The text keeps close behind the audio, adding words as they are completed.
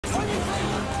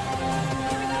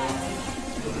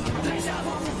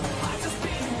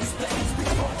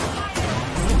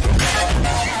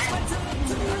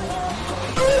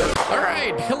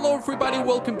Alright, hello everybody,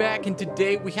 welcome back, and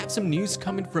today we have some news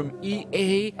coming from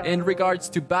EA in regards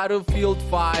to Battlefield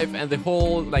 5 and the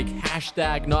whole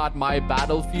hashtag not my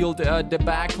battlefield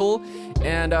debacle.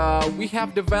 And we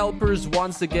have developers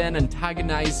once again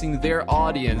antagonizing their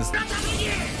audience,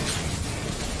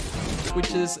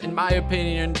 which is, in my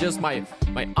opinion, just my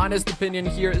honest opinion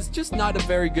here, is just not a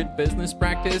very good business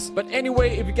practice. But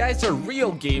anyway, if you guys are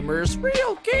real gamers,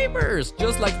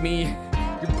 just like me,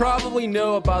 you probably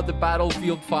know about the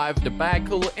Battlefield 5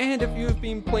 debacle, and if you've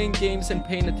been playing games and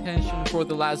paying attention for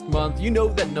the last month, you know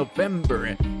that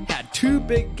November had two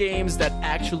big games that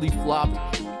actually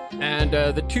flopped. And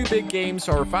the two big games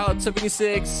are Fallout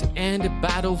 76 and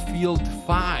Battlefield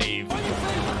 5.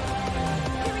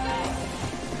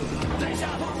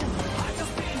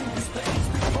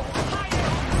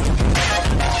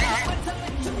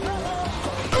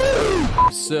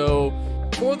 So,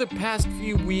 for the past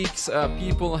few weeks,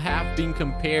 people have been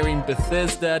comparing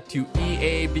Bethesda to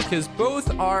EA because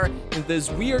both are in this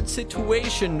weird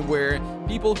situation where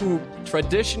people who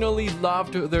traditionally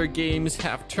loved their games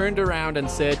have turned around and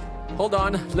said, "Hold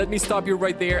on, let me stop you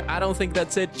right there. I don't think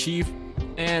that's it, Chief."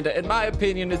 And in my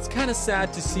opinion, it's kind of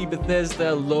sad to see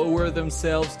Bethesda lower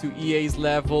themselves to EA's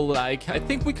level. I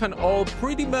think we can all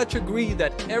pretty much agree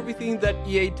that everything that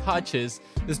EA touches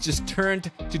is just turned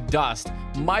to dust.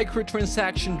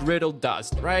 Microtransaction-riddled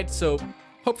dust, right? So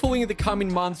hopefully in the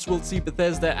coming months, we'll see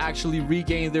Bethesda actually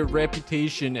regain their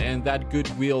reputation and that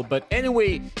goodwill. But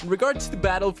anyway, in regards to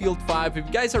Battlefield 5, if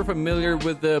you guys are familiar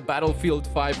with the Battlefield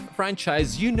 5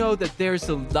 franchise, you know that there's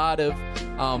a lot of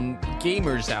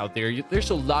gamers out there.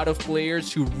 There's a lot of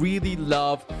players who really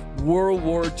love World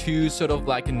War II sort of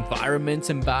environments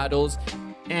and battles.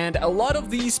 And a lot of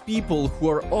these people who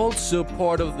are also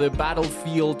part of the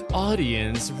Battlefield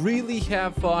audience really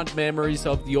have fond memories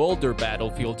of the older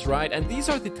Battlefields, right? And these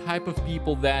are the type of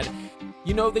people that,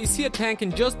 you know, they see a tank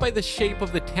and just by the shape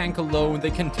of the tank alone,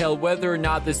 they can tell whether or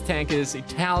not this tank is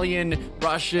Italian,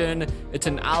 Russian, it's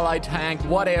an allied tank,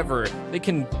 whatever. They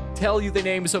can tell you the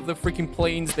names of the freaking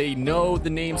planes, they know the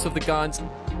names of the guns,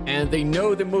 and they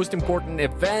know the most important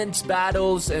events,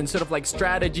 battles, and sort of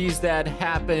strategies that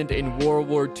happened in World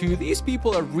War II. These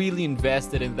people are really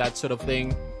invested in that sort of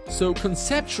thing. So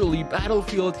conceptually,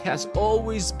 Battlefield has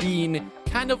always been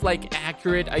kind of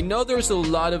accurate. I know there's a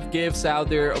lot of GIFs out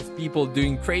there of people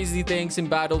doing crazy things in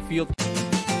Battlefield.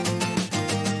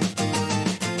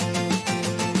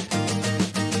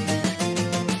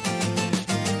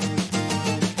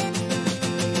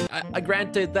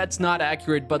 Granted, that's not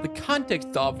accurate, but the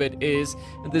context of it is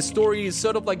the story is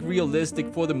sort of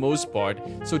realistic for the most part.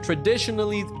 So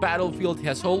traditionally, Battlefield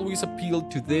has always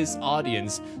appealed to this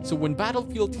audience. So when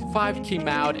Battlefield 5 came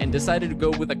out and decided to go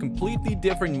with a completely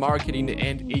different marketing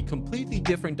and a completely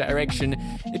different direction,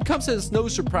 it comes as no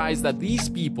surprise that these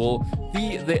people,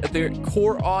 their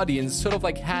core audience, sort of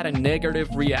had a negative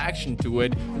reaction to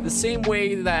it, in the same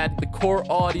way that the core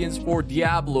audience for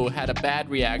Diablo had a bad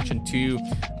reaction to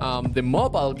the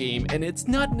mobile game. And it's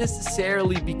not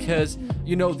necessarily because,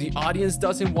 you know, the audience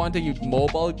doesn't want a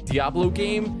mobile Diablo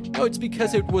game. No, it's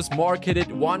because it was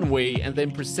marketed one way and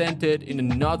then presented in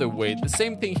another way. The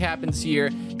same thing happens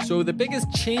here. So the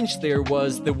biggest change there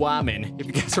was the women. If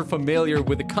you guys are familiar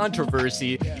with the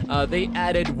controversy, they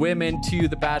added women to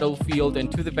the Battlefield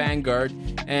and to the Vanguard.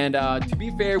 And to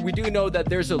be fair, we do know that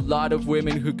there's a lot of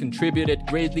women who contributed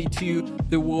greatly to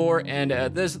the war, and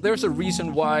there's a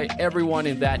reason why everyone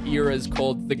in that era is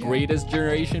called the greatest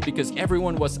generation, because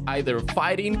everyone was either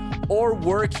fighting or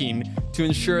working to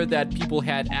ensure that people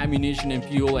had ammunition and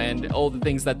fuel and all the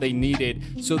things that they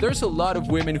needed. So there's a lot of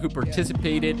women who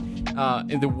participated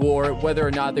in the war, whether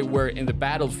or not they were in the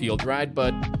battlefield, right?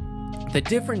 But the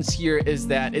difference here is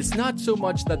that it's not so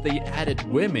much that they added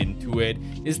women to it,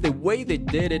 it's the way they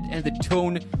did it and the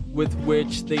tone with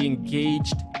which they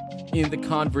engaged in the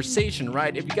conversation,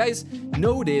 right? If you guys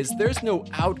notice, there's no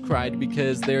outcry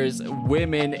because there's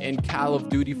women in Call of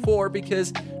Duty 4,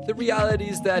 because the reality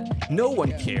is that no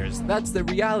one cares. That's the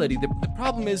reality. The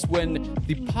problem is when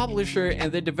the publisher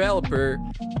and the developer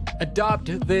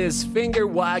adopt this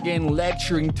finger-wagging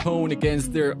lecturing tone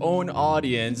against their own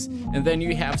audience, and then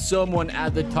you have someone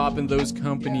at the top in those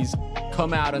companies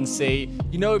come out and say,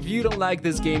 you know, if you don't like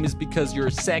this game, it's because you're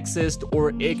sexist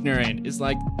or ignorant. It's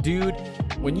like, dude,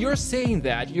 when you're saying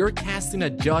that, you're casting a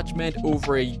judgment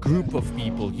over a group of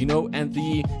people, you know, and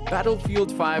the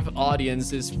Battlefield 5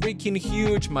 audience is freaking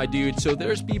huge, my dude. So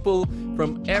there's people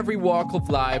from every walk of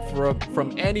life,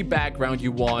 from any background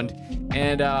you want.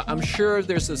 And I'm sure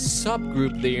there's a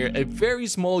subgroup there, a very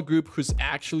small group who's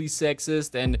actually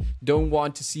sexist and don't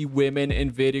want to see women in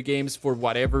video games for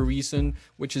whatever reason,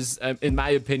 which is, in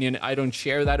my opinion, I don't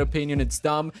share that opinion, it's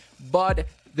dumb. But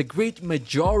the great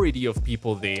majority of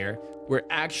people there were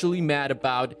actually mad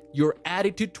about your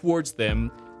attitude towards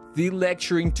them, the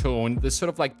lecturing tone, the sort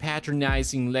of like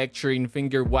patronizing, lecturing,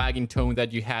 finger-wagging tone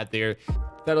that you had there,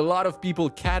 that a lot of people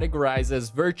categorize as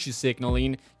virtue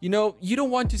signaling. You know, you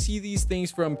don't want to see these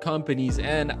things from companies,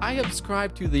 and I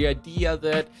subscribe to the idea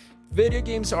that video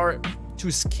games are to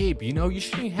escape. You know, you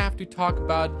shouldn't have to talk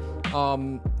about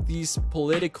these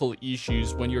political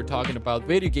issues when you're talking about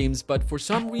video games, but for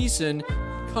some reason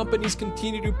companies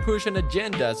continue to push an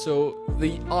agenda, so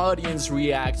the audience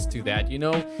reacts to that, you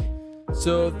know.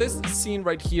 So this scene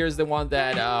right here is the one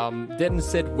that didn't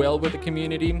sit well with the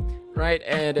community, right?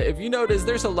 And if you notice,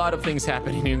 there's a lot of things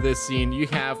happening in this scene. You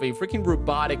have a freaking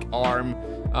robotic arm,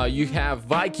 you have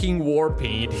Viking war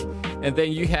paint, and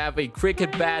then you have a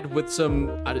cricket bat with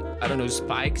some, I don't know,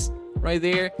 spikes right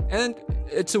there. And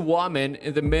it's a woman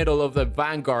in the middle of the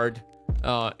vanguard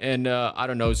and I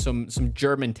don't know, some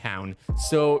German town.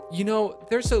 So, you know,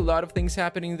 there's a lot of things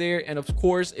happening there. And of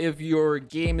course, if your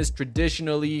game is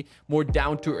traditionally more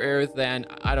down to earth than,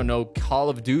 I don't know, Call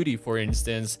of Duty, for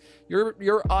instance,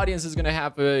 your audience is gonna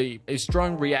have a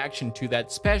strong reaction to that,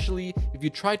 especially if you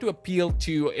try to appeal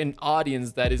to an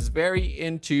audience that is very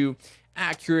into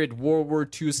accurate World War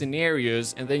II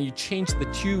scenarios, and then you change the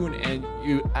tune and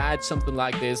you add something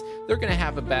like this. They're gonna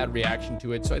have a bad reaction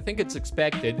to it, so I think it's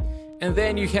expected. And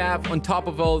then you have, on top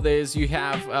of all this, you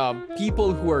have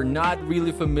people who are not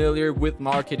really familiar with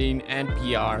marketing and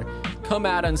PR come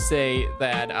out and say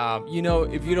that, you know,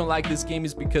 if you don't like this game,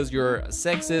 it's because you're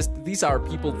sexist. These are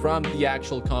people from the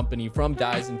actual company, from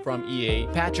DICE and from EA.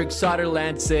 Patrick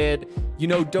Sutherland said, you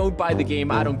know, don't buy the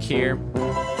game, I don't care.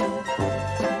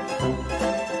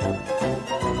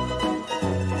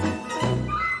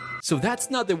 So that's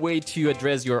not the way to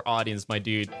address your audience, my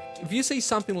dude. If you say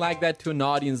something like that to an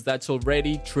audience that's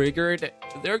already triggered,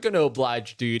 they're gonna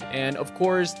oblige, dude. And of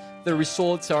course, the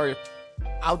results are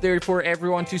out there for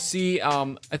everyone to see.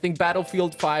 I think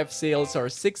Battlefield 5 sales are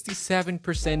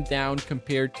 67% down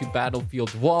compared to Battlefield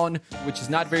 1, which is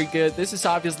not very good. This is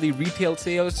obviously retail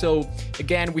sales, so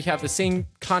again, we have the same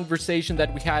conversation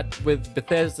that we had with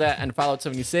Bethesda and Fallout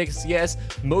 76. Yes,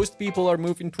 most people are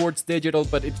moving towards digital,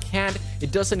 but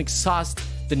it doesn't exhaust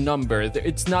the number.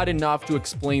 It's not enough to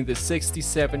explain the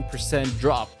 67%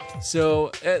 drop.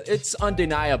 So it's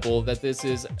undeniable that this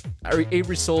is a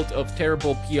result of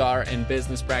terrible PR and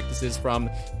business practices from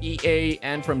EA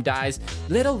and from DICE.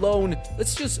 Let alone,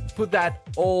 let's just put that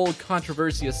old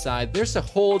controversy aside. There's a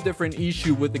whole different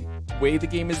issue with the way the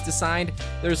game is designed.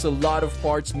 There's a lot of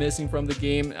parts missing from the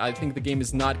game. I think the game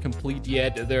is not complete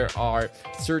yet. There are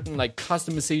certain like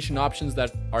customization options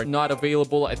that are not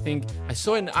available. I think I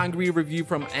saw an angry review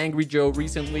from Angry Joe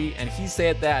recently, and he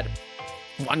said that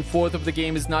 1/4 of the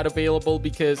game is not available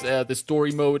because the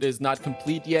story mode is not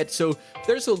complete yet. So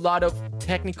there's a lot of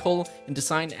technical and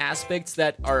design aspects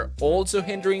that are also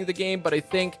hindering the game, but I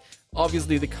think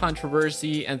obviously the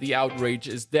controversy and the outrage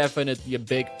is definitely a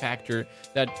big factor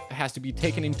that has to be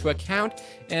taken into account.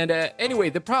 And anyway,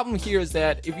 the problem here is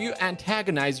that if you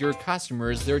antagonize your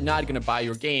customers, they're not gonna buy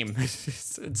your game.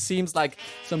 It seems like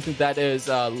something that is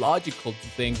logical to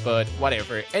think, but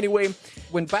whatever. Anyway,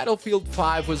 when Battlefield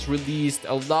 5 was released,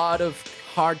 a lot of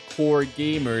hardcore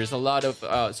gamers, a lot of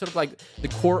sort of like the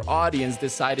core audience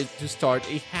decided to start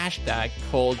a hashtag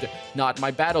called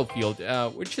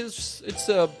 #NotMyBattlefield, which is, it's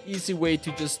a easy way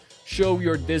to just show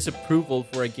your disapproval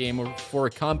for a game or for a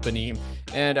company.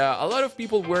 And a lot of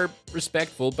people were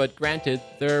respectful, but granted,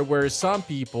 there were some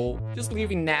people just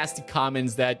leaving nasty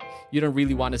comments that you don't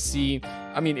really want to see.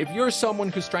 I mean, if you're someone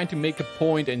who's trying to make a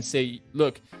point and say,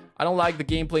 look, I don't like the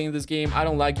gameplay in this game, I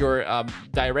don't like your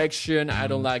direction, I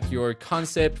don't like your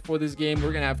concept for this game,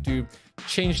 we're gonna have to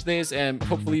change this, and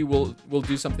hopefully we'll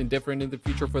do something different in the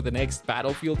future for the next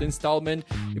Battlefield installment.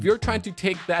 If you're trying to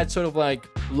take that sort of like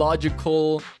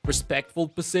logical, respectful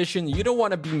position, you don't want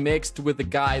to be mixed with the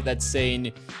guy that's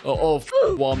saying, oh,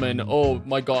 woman, oh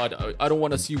my god, I don't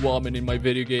want to see woman in my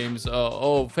video games,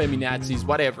 oh, feminazis,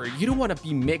 whatever. You don't want to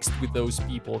be mixed with those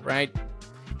people, right?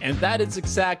 And that is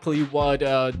exactly what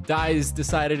DICE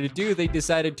decided to do. They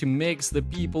decided to mix the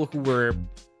people who were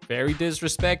very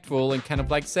disrespectful and kind of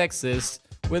like sexist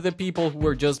with the people who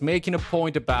were just making a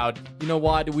point about, you know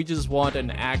what, we just want an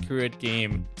accurate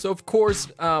game. So of course,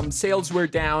 sales were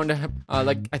down.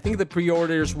 Like, I think the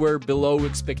pre-orders were below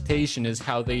expectation is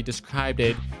how they described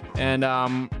it. And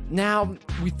now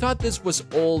we thought this was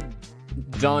all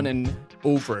done and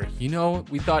over, you know?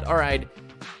 We thought, all right,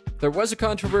 there was a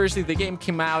controversy, the game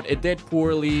came out, it did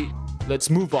poorly, let's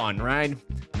move on, right?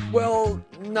 Well,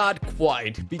 not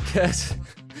quite, because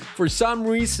for some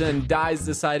reason, DICE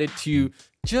decided to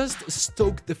just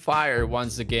stoke the fire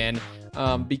once again,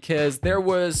 because there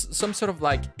was some sort of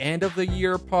like end of the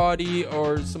year party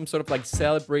or some sort of like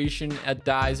celebration at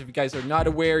DICE. If you guys are not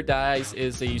aware, DICE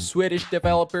is a Swedish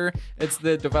developer. It's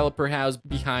the developer house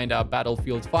behind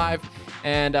Battlefield 5,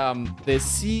 and the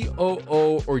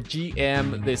COO or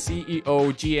GM, the CEO,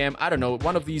 GM, I don't know,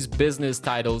 one of these business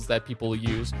titles that people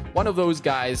use, one of those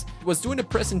guys was doing a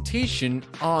presentation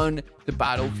on the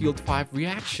Battlefield 5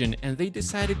 reaction, and they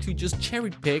decided to just cherry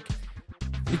pick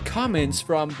the comments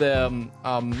from the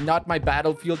not my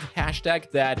battlefield hashtag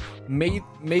that made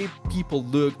people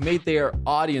look, made their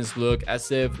audience look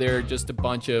as if they're just a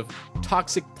bunch of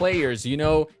toxic players, you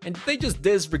know, and they just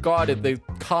disregarded the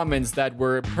comments that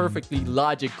were perfectly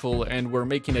logical and were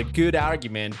making a good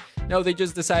argument. No, they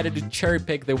just decided to cherry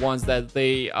pick the ones that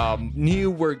they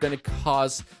knew were gonna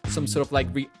cause some sort of like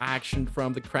reaction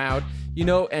from the crowd, you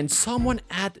know, and someone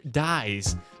at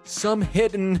DICE, some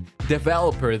hidden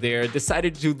developer there,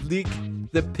 decided to leak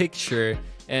the picture,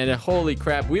 and holy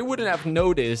crap, we wouldn't have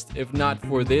noticed if not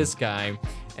for this guy.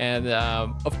 And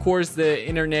of course the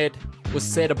internet was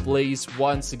set ablaze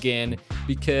once again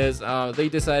because they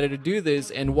decided to do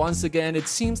this, and once again it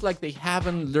seems like they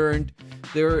haven't learned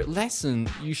their lesson.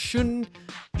 You shouldn't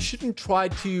try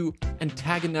to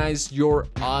antagonize your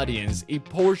audience, a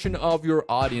portion of your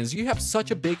audience. You have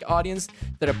such a big audience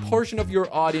that a portion of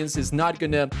your audience is not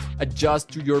gonna adjust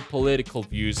to your political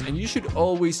views, and you should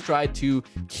always try to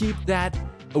keep that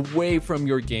away from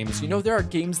your games. You know, there are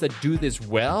games that do this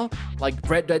well, like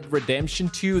Red Dead Redemption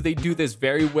 2. They do this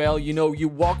very well. You know, you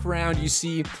walk around, you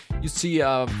see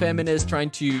feminists trying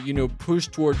to, you know, push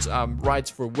towards rights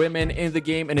for women in the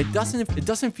game, and it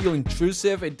doesn't feel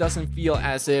intrusive. It doesn't feel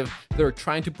as if they're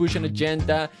trying to push an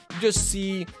agenda. You just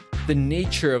see the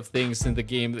nature of things in the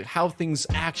game, how things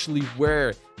actually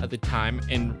were at the time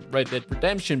in Red Dead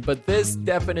Redemption. But this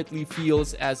definitely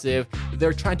feels as if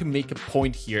they're trying to make a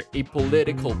point here, a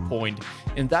political point,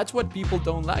 and that's what people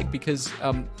don't like because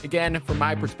again, from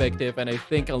my perspective, and I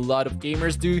think a lot of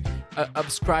gamers do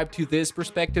subscribe to this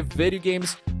perspective, video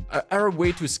games are a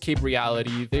way to escape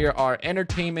reality. They are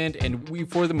entertainment, and we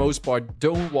for the most part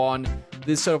don't want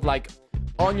this sort of like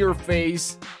on your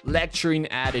face lecturing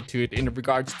attitude in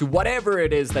regards to whatever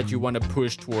it is that you want to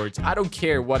push towards. I don't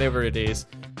care whatever it is.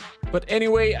 But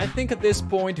anyway, I think at this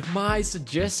point, my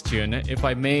suggestion, if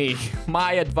I may,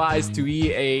 my advice to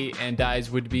EA and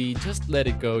DICE would be just let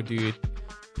it go, dude.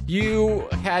 You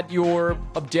had your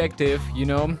objective, you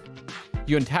know,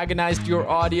 you antagonized your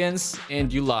audience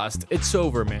and you lost. It's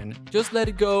over, man. Just let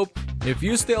it go. If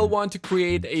you still want to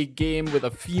create a game with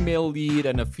a female lead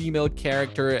and a female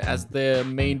character as the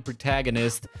main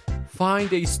protagonist,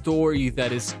 find a story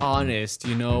that is honest,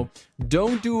 you know?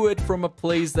 Don't do it from a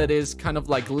place that is kind of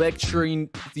like lecturing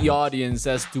the audience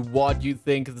as to what you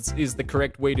think is the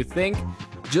correct way to think.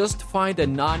 Just find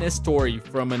an honest story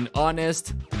from an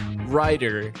honest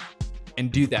writer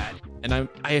and do that. And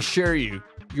I assure you,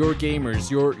 your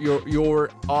gamers, your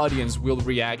audience will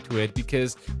react to it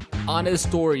because honest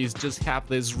stories just have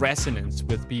this resonance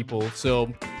with people.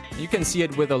 So you can see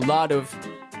it with a lot of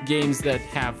games that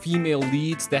have female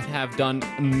leads that have done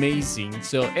amazing.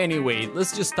 So anyway,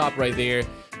 let's just stop right there.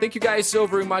 Thank you guys so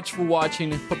very much for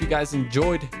watching. Hope you guys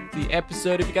enjoyed the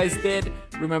episode. If you guys did,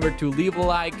 remember to leave a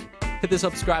like, hit the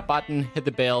subscribe button, hit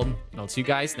the bell, and I'll see you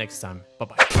guys next time.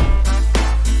 Bye-bye.